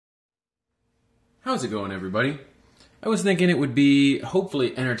How's it going, everybody? I was thinking it would be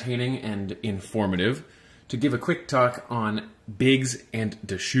hopefully entertaining and informative to give a quick talk on Biggs and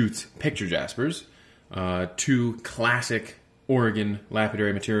Deschutes picture jaspers, two classic Oregon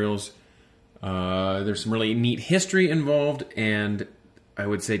lapidary materials. There's some really neat history involved, and I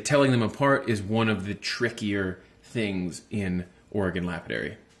would say telling them apart is one of the trickier things in Oregon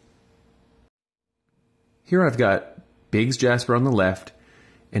lapidary. Here I've got Biggs jasper on the left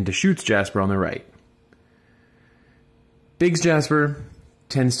and Deschutes jasper on the right. Biggs jasper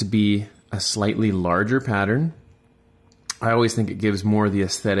tends to be a slightly larger pattern. I always think it gives more the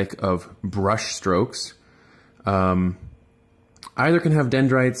aesthetic of brush strokes. Either can have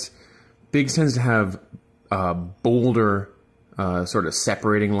dendrites. Biggs tends to have bolder sort of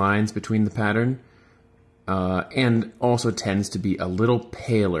separating lines between the pattern, and also tends to be a little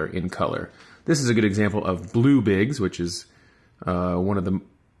paler in color. This is a good example of Blue Biggs, which is one of the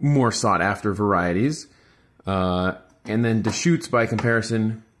more sought after varieties. And then Deschutes, by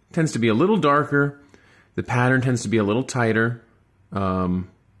comparison, tends to be a little darker. The pattern tends to be a little tighter. The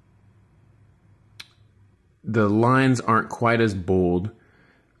lines aren't quite as bold.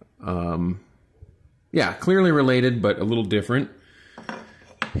 Yeah, clearly related, but a little different.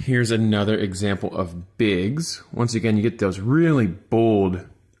 Here's another example of Biggs. Once again, you get those really bold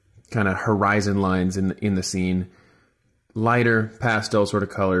kind of horizon lines in the scene. Lighter pastel sort of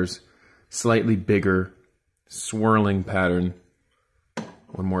colors, slightly bigger, swirling pattern.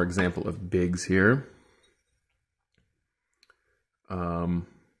 One more example of Biggs here.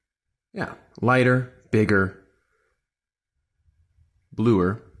 Yeah, lighter, bigger,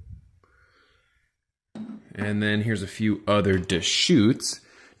 bluer. And then here's a few other Deschutes.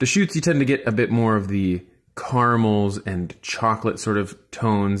 Deschutes, you tend to get a bit more of the caramels and chocolate sort of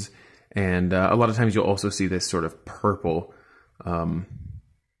tones, and a lot of times you'll also see this sort of purple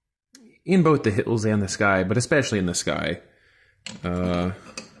in both the hills and the sky, but especially in the sky.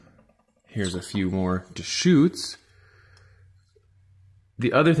 Here's a few more Deschutes.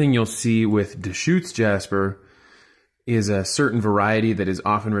 The other thing you'll see with Deschutes jasper is a certain variety that is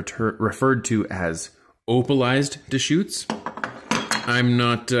often referred to as opalized Deschutes. I'm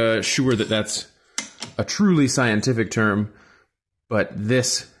not sure that that's a truly scientific term, but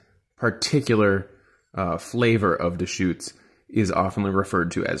this particular flavor of Deschutes is often referred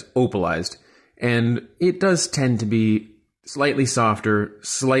to as opalized, and it does tend to be slightly softer,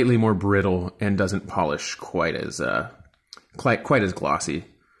 slightly more brittle, and doesn't polish quite as glossy.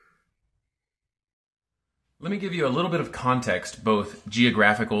 Let me give you a little bit of context, both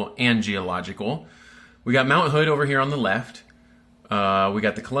geographical and geological. We got Mount Hood over here on the left. We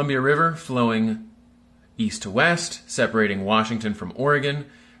got the Columbia River flowing east to west, separating Washington from Oregon.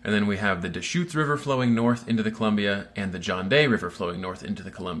 And then we have the Deschutes River flowing north into the Columbia and the John Day River flowing north into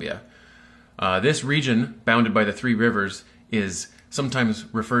the Columbia. This region, bounded by the three rivers, is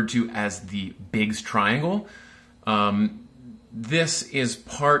sometimes referred to as the Biggs Triangle. This is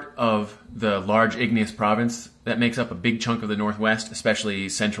part of the large igneous province that makes up a big chunk of the Northwest, especially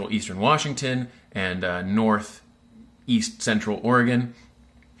central eastern Washington and northeast central Oregon.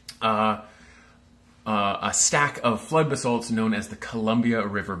 A stack of flood basalts known as the Columbia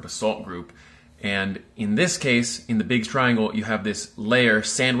River Basalt Group. And in this case, in the Biggs Triangle, you have this layer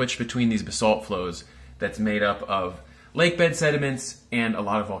sandwiched between these basalt flows that's made up of lake bed sediments and a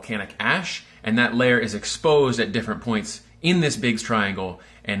lot of volcanic ash. And that layer is exposed at different points in this Biggs Triangle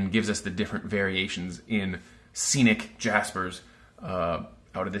and gives us the different variations in scenic jaspers out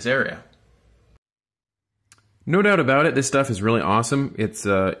of this area. No doubt about it, this stuff is really awesome. It's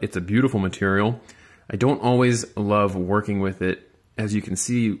a beautiful material. I don't always love working with it. As you can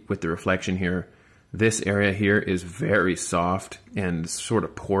see with the reflection here, this area here is very soft and sort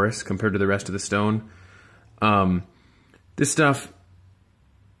of porous compared to the rest of the stone. This stuff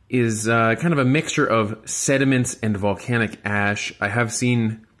is kind of a mixture of sediments and volcanic ash. I have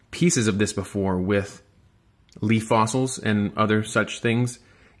seen pieces of this before with leaf fossils and other such things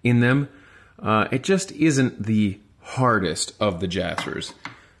in them. It just isn't the hardest of the jaspers.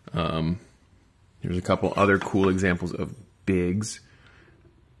 There's a couple other cool examples of Biggs.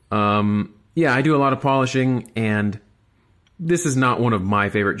 Yeah, I do a lot of polishing, and this is not one of my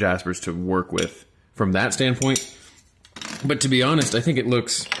favorite jaspers to work with from that standpoint. But to be honest, I think it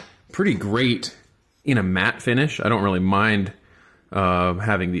looks pretty great in a matte finish. I don't really mind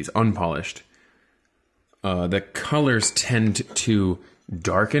having these unpolished. The colors tend to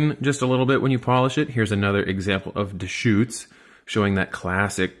darken just a little bit when you polish it. Here's another example of Deschutes, showing that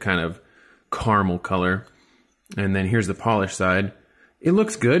classic kind of caramel color. And then here's the polished side. It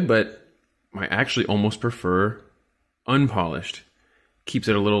looks good, but I actually almost prefer unpolished. Keeps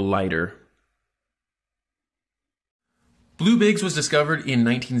it a little lighter. Blue Biggs was discovered in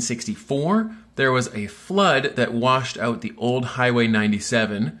 1964. There was a flood that washed out the old Highway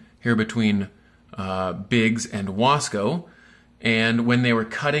 97 here between Biggs and Wasco. And when they were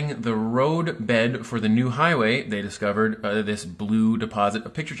cutting the road bed for the new highway, they discovered this blue deposit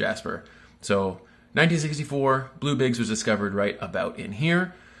of picture jasper. So 1964, Blue Biggs was discovered right about in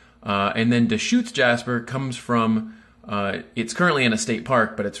here. And then Deschutes jasper comes from, it's currently in a state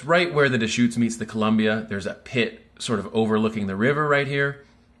park, but it's right where the Deschutes meets the Columbia. There's a pit sort of overlooking the river right here.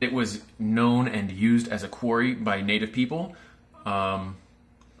 It was known and used as a quarry by native people.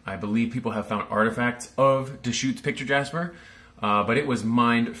 I believe people have found artifacts of Deschutes picture jasper, but it was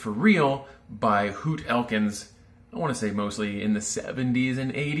mined for real by Hoot Elkins, I want to say mostly in the 70s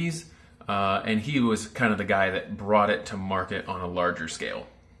and 80s, and he was kind of the guy that brought it to market on a larger scale.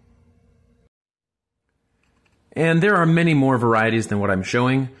 And there are many more varieties than what I'm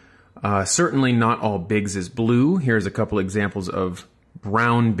showing. Certainly not all Biggs is blue. Here's a couple examples of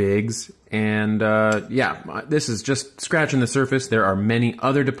brown Biggs. And yeah, this is just scratching the surface. There are many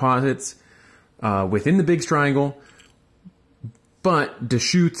other deposits within the Biggs Triangle, but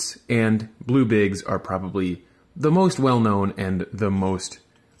Deschutes and Blue Biggs are probably the most well-known and the most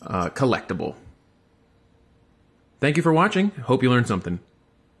collectible. Thank you for watching. Hope you learned something.